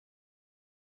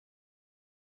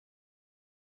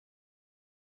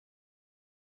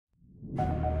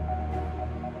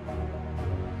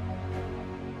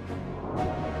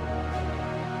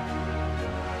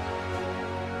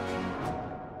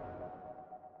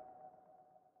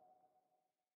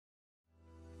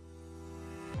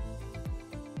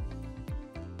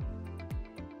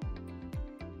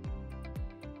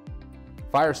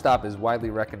Firestop is widely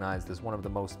recognized as one of the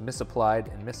most misapplied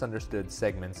and misunderstood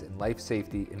segments in life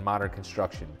safety in modern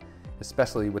construction,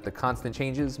 especially with the constant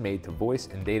changes made to voice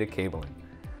and data cabling.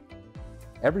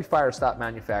 Every Firestop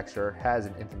manufacturer has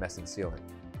an intumescent sealant,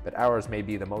 but ours may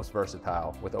be the most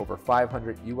versatile, with over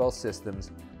 500 UL systems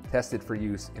tested for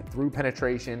use in through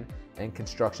penetration and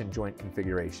construction joint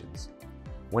configurations.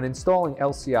 When installing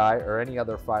LCI or any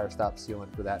other Firestop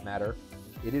sealant for that matter,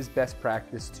 it is best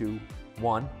practice to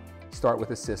 1. Start with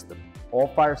a system. All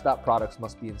Firestop products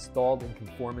must be installed in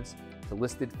conformance to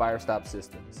listed Firestop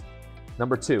systems.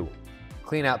 Number 2,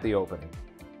 clean out the opening.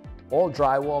 All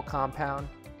drywall compound,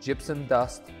 gypsum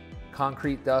dust,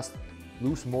 concrete dust,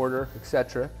 loose mortar,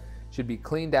 etc. should be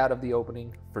cleaned out of the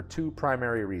opening for 2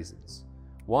 primary reasons.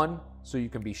 1, so you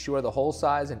can be sure the hole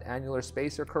size and annular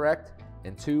space are correct,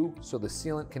 and 2, so the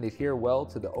sealant can adhere well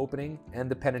to the opening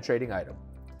and the penetrating item.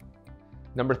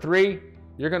 Number 3,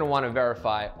 you're going to want to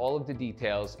verify all of the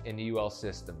details in the UL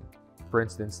system. For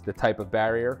instance, the type of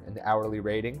barrier and the hourly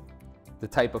rating, the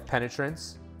type of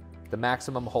penetrance, the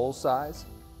maximum hole size,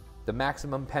 the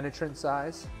maximum penetrant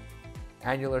size,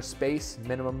 annular space,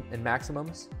 minimum and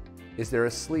maximums. Is there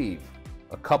a sleeve,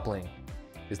 a coupling?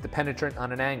 Is the penetrant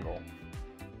on an angle?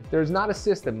 If there is not a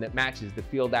system that matches the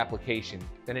field application,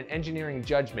 then an engineering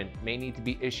judgment may need to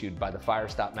be issued by the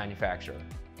Firestop manufacturer.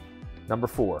 Number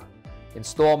 4.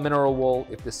 Install mineral wool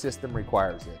if the system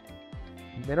requires it.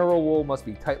 Mineral wool must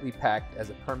be tightly packed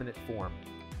as a permanent form.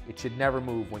 It should never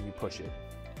move when you push it.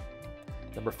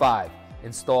 Number 5,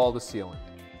 install the sealant.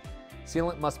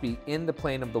 Sealant must be in the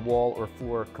plane of the wall or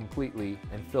floor completely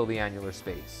and fill the annular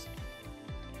space.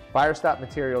 Firestop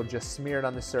material just smeared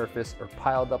on the surface or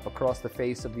piled up across the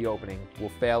face of the opening will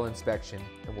fail inspection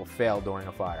and will fail during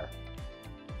a fire.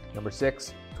 Number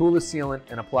 6, tool the sealant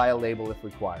and apply a label if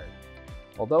required.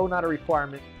 Although not a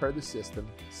requirement per the system,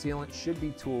 sealant should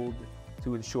be tooled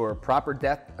to ensure proper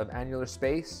depth of annular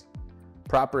space,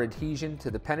 proper adhesion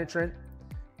to the penetrant,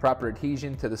 proper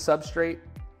adhesion to the substrate,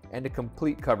 and a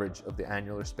complete coverage of the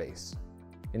annular space.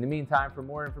 In the meantime, for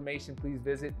more information, please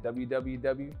visit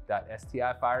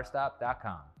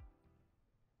www.stifirestop.com.